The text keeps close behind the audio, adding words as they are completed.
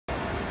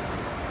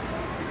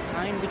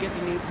time to get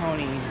the new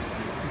ponies,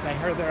 because I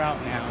heard they're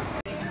out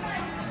now.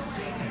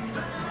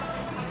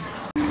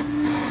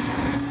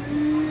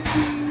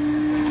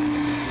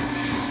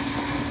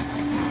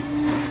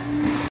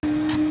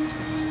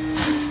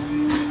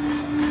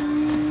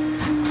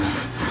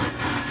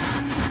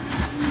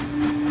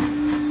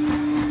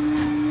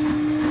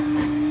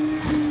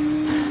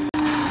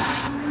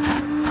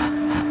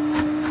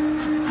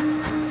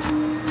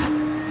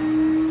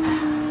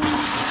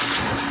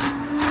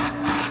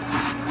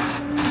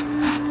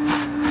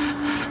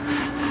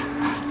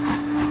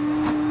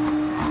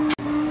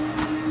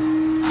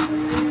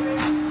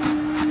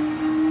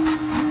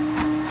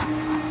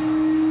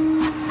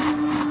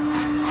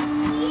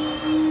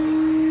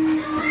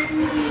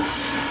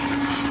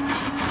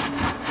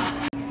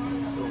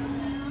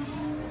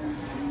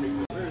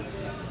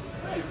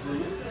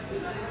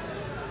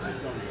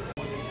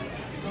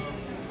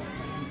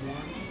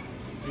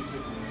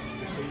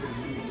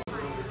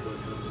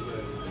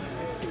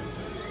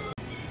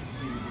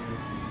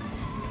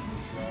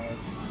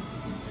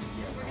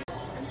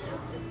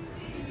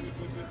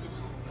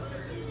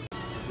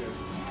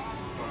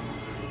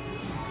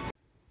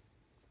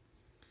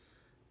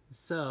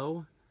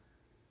 So,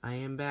 I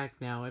am back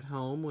now at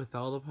home with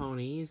all the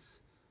ponies.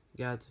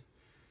 Got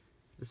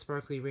the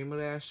Sparkly Rainbow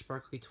Dash,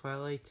 Sparkly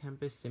Twilight,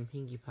 Tempest, and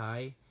Pinkie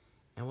Pie.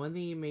 And one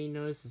thing you may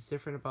notice is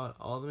different about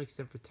all of them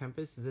except for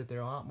Tempest is that they're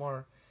a lot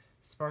more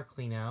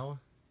sparkly now.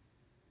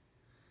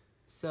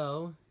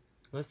 So,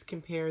 let's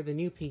compare the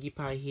new Pinkie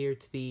Pie here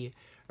to the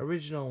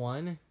original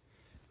one,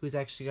 who's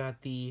actually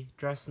got the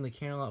dress in the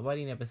Candlelight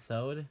Wedding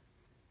episode.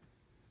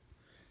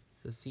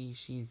 So see,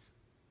 she's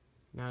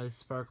not as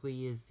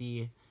sparkly as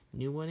the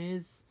new one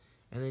is.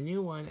 And the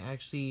new one,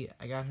 actually,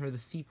 I got her the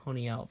sea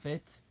pony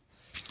outfit.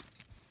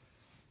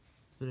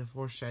 It's a bit of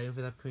foreshadowing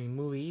for the upcoming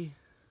movie.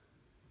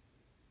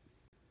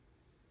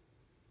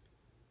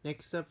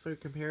 Next up for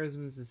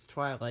comparisons is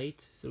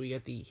Twilight. So we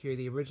got the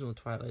original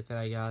Twilight that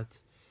I got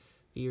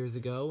years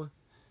ago.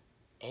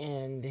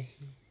 And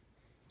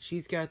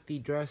she's got the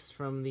dress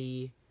from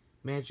the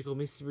Magical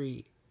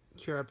Mystery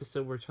Cure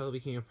episode where Twilight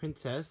became a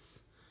princess.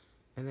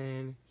 And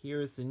then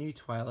here's the new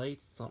Twilight.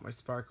 It's a lot more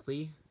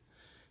sparkly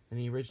than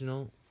the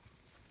original.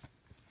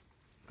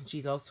 And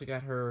she's also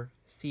got her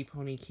sea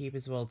pony cape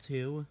as well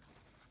too.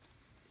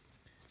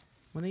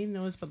 One thing you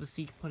notice about the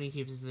sea pony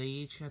capes is they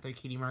each have their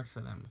kitty marks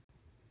on them.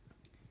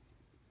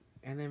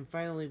 And then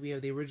finally we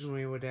have the original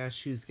Rainbow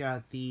Dash, who's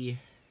got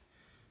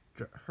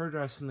her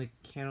dress from the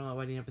Candlelight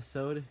Wedding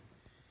episode.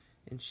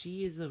 And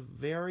she is a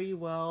very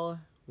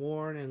well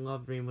worn and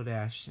loved Rainbow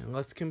Dash. And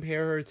let's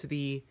compare her to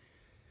the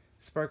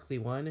sparkly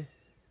one.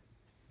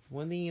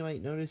 One thing you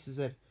might notice is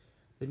that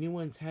the new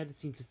one's head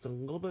seems just a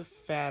little bit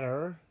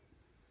fatter.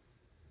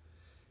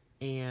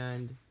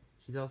 And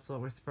she's also a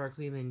lot more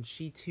sparkly. And then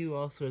she too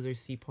also has her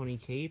sea pony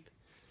cape.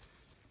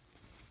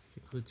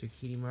 Which includes her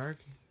kitty mark.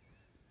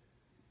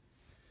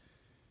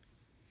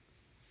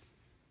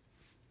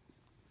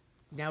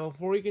 Now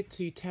before we get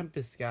to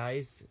Tempest,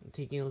 guys,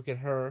 taking a look at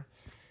her,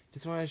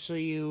 just want to show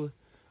you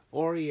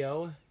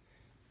Oreo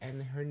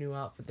and her new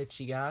outfit that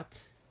she got.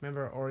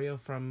 Remember Oreo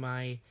from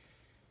my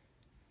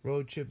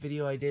road trip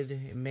video I did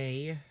in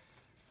May?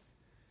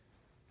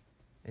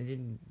 It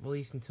didn't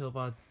release until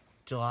about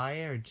July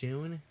or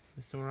June,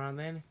 somewhere around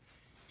then.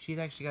 She's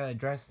actually got a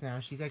dress now.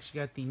 She's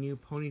actually got the new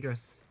pony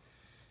dress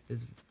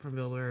is from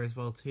Bill Ware as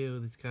well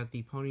too. It's got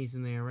the ponies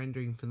in there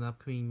rendering from the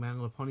upcoming My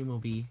Little Pony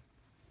movie.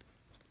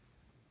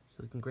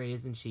 She's looking great,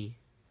 isn't she?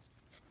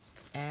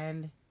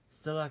 And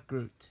still got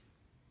Groot.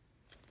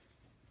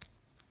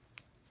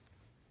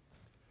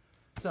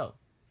 So,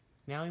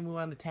 now we move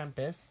on to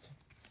Tempest.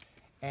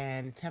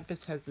 And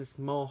Tempest has this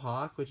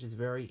mohawk, which is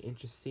very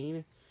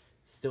interesting.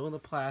 Still in the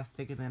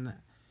plastic, and then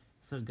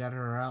so got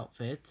her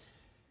outfit.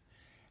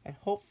 And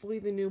hopefully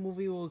the new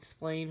movie will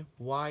explain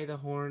why the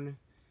horn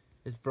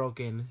is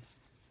broken.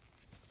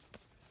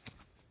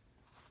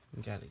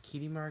 We got a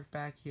kitty mark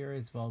back here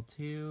as well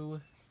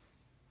too.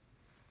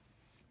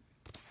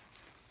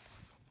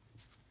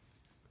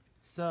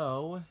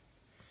 So,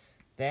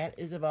 that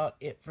is about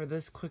it for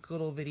this quick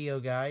little video,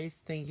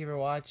 guys. Thank you for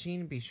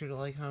watching. Be sure to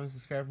like, comment,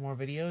 subscribe for more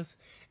videos.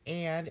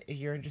 And if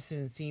you're interested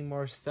in seeing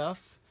more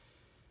stuff,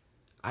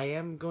 I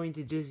am going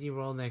to Disney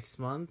World next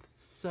month.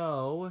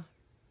 So,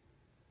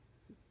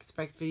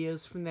 expect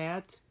videos from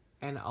that.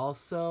 And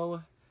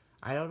also,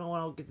 I don't know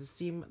when I'll get to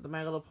see the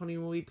My Little Pony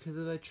movie because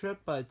of the trip,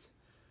 but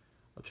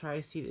I'll try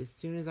to see it as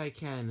soon as I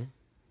can.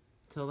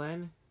 Till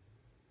then,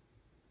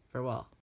 farewell.